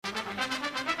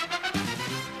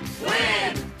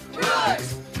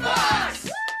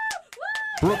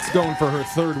Brooke's going for her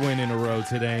third win in a row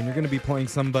today, and you're going to be playing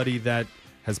somebody that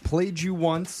has played you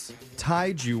once,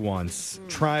 tied you once,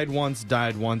 tried once,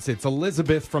 died once. It's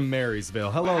Elizabeth from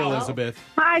Marysville. Hello, Elizabeth.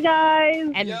 Hi,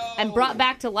 guys. And brought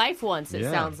back to life once, it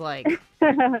sounds like.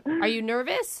 Are you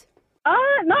nervous?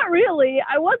 Not really.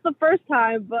 I was the first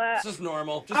time, but This is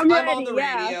normal. Just I'm I'm ready, on the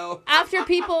yeah. radio. After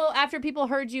people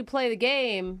heard you play the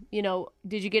game,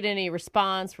 did you get any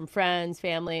response from friends,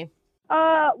 family?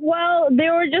 well, they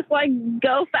were just like,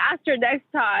 go faster next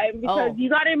time because Oh. you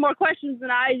got any more questions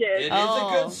than I did. It is a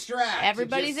good strat. to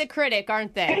Everybody's just- a critic,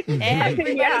 aren't they?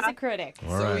 Everybody's Yeah. a critic.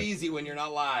 All so right. easy when you're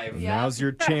not live. Yeah. Now's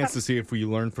your chance to see if we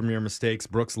learn from your mistakes.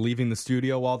 Brooke's leaving the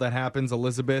studio while that happens.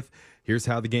 Elizabeth, here's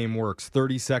how the game works.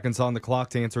 30 seconds on the clock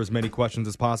to answer as many questions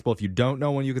as possible. If you don't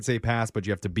know one, you can say pass, but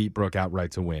you have to beat Brooke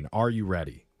outright to win. Are you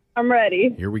ready? I'm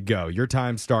ready. Here we go. Your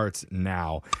time starts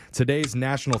now. Today's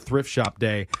National Thrift Shop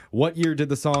Day. What year did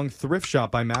the song Thrift Shop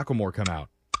by Macklemore come out?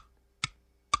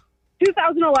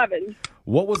 2011.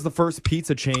 What was the first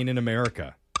pizza chain in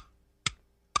America?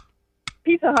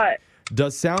 Pizza Hut.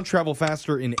 Does sound travel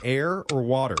faster in air or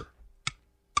water?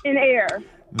 In air.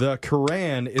 The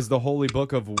Quran is the holy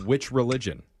book of which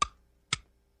religion?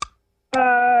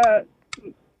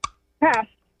 Pass.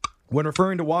 When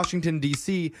referring to Washington,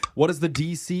 D.C., what does the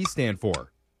D.C. stand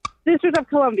for? District of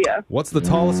Columbia. What's the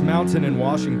tallest mountain in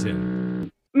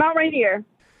Washington? Mount Rainier.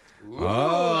 Ooh, Oh, I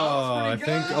that was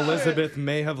pretty think good. Elizabeth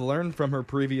may have learned from her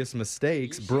previous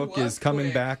mistakes. She Brooke was is coming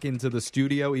quick. back into the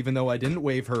studio, even though I didn't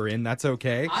wave her in. That's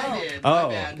okay. I did. Oh, my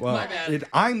bad. well, my bad.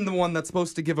 I'm the one that's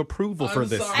supposed to give approval for I'm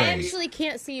this sorry. I thing. actually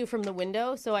can't see you from the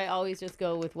window, so I always just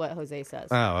go with what Jose says.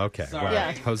 Oh, okay. Sorry. Well,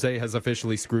 Yeah. Jose has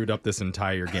officially screwed up this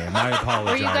entire game. I Were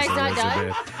apologize, you guys not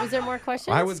Elizabeth. done? Was there more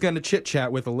questions? I was going to chit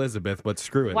chat with Elizabeth, but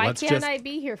screw it. Why Let's can't just I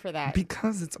be here for that?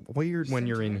 because it's weird when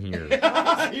you're in here.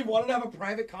 He wanted to have a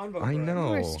private convo. I Brooke. know.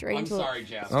 You're a I'm strange little- sorry,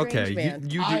 Jeff. Okay, man.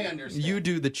 you I do understand. you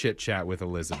do the chit chat with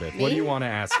Elizabeth. What do Me? you want to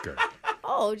ask her?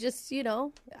 Oh, just,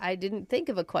 I didn't think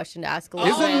of a question to ask Oh,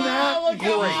 Elizabeth. Isn't that look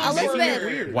how great? he's Elizabeth, making it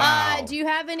weird. Wow. do you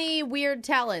have any weird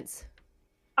talents?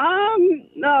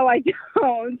 No, I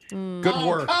don't. Good Oh,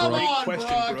 work, come Brooke. on, question,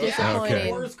 Brooke. Brooke. Yeah,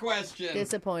 Disappointing. Worst question.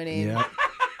 Disappointing. Yeah.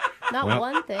 Not Well-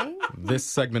 one thing. This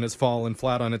segment has fallen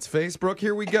flat on its face. Brooke,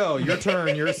 here we go. Your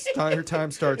turn. Your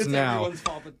time starts It's now. everyone's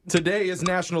fault, but- Today is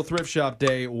National Thrift Shop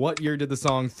Day. What year did the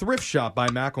song Thrift Shop by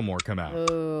Macklemore come out?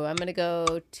 Ooh, I'm going to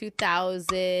go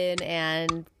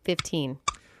 2015.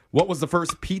 What was the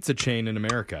first pizza chain in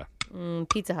America?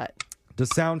 Pizza Hut. Does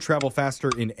sound travel faster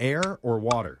in air or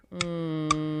water?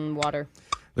 Water.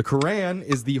 The Quran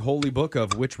is the holy book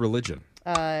of which religion?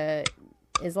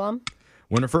 Islam.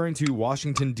 When referring to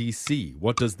Washington, D.C.,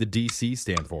 what does the D.C.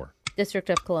 stand for? District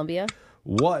of Columbia.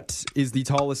 What is the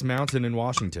tallest mountain in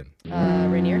Washington?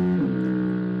 Rainier.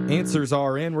 Answers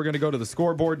are in. We're going to go to the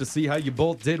scoreboard to see how you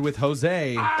both did with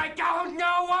Jose I don't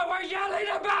know what we're yelling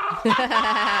about. Love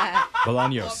that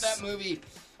Bolaños. movie.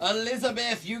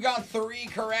 Elizabeth, you got 3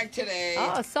 correct today.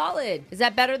 Oh, solid. Is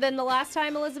that better than the last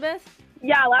time, Elizabeth?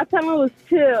 Yeah, last time it was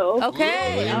 2.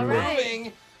 Okay, Ooh, all right.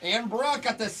 improving. And Brooke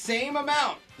got the same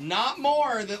amount, not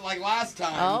more than like last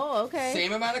time. Oh, okay.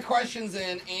 Same amount of questions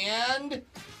in, and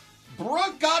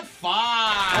Brooke got 5.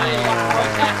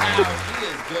 Wow, she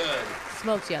is good.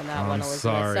 Smoked you on that one, I'm Elizabeth.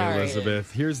 sorry,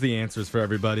 Elizabeth. Here's the answers for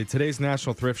everybody. Today's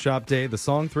National Thrift Shop Day. The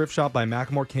song Thrift Shop by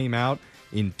Macklemore came out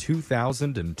in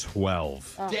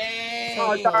 2012. Dang.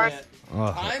 Oh, darn.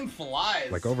 Ugh. Time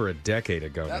flies. Like over a decade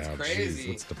ago That's now. crazy. Jeez,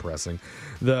 that's depressing.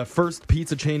 The first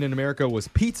pizza chain in America was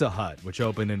Pizza Hut, which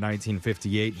opened in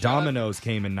 1958. Domino's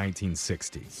came in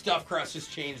 1960. Stuffed crust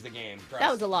just changed the game. Crust. That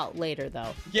was a lot later,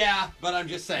 though. Yeah, but I'm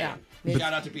just saying. Yeah.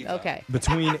 Shout out to Pizza. Okay.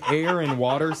 Between air and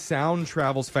water, sound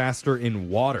travels faster in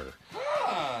water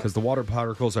because the water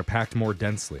particles are packed more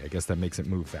densely. I guess that makes it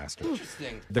move faster.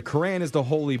 Interesting. The Quran is the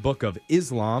holy book of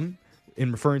Islam.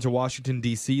 In referring to Washington,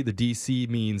 D.C., the D.C.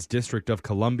 means District of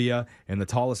Columbia, and the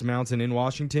tallest mountain in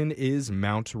Washington is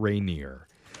Mount Rainier.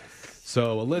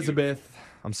 So, Elizabeth,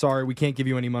 I'm sorry we can't give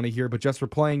you any money here, but just for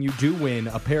playing, you do win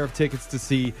a pair of tickets to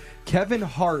see Kevin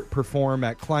Hart perform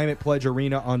at Climate Pledge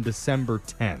Arena on December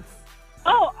 10th.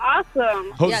 Oh,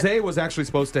 awesome. Jose was actually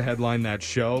supposed to headline that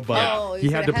show, but Oh, he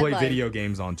he's had to gonna play headline. video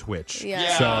games on Twitch. Yeah.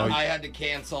 Yeah, So, I had to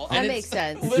cancel. That And makes it's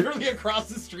sense. Literally across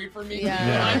the street from me.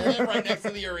 Yeah. I live right next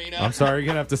to the arena. I'm sorry, you're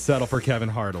going to have to settle for Kevin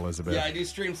Hart, Elizabeth. Yeah, I do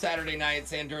stream Saturday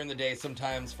nights and during the day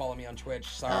sometimes. Follow me on Twitch.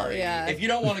 Sorry. Oh, yeah. If you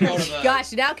don't want to go to the...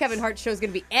 Gosh, now Kevin Hart's show's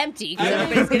going to be empty because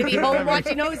everybody's going to be home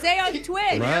watching Jose on Twitch.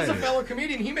 He has a Right. fellow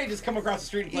comedian. He may just come across the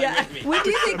street and play Yeah. with me. When do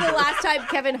you think the last time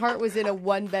Kevin Hart was in a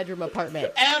one-bedroom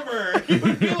apartment? Ever. He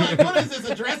would be like, what is this,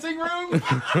 a dressing room?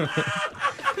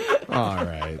 All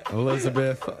right,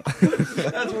 Elizabeth.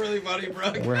 That's really funny,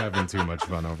 Brooke. We're having too much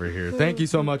fun over here. Thank you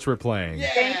so much for playing.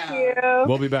 Yeah. Thank you.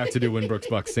 We'll be back to do Winbrook's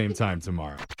Bucks same time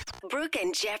tomorrow. Brooke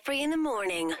and Jeffrey in the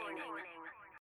morning.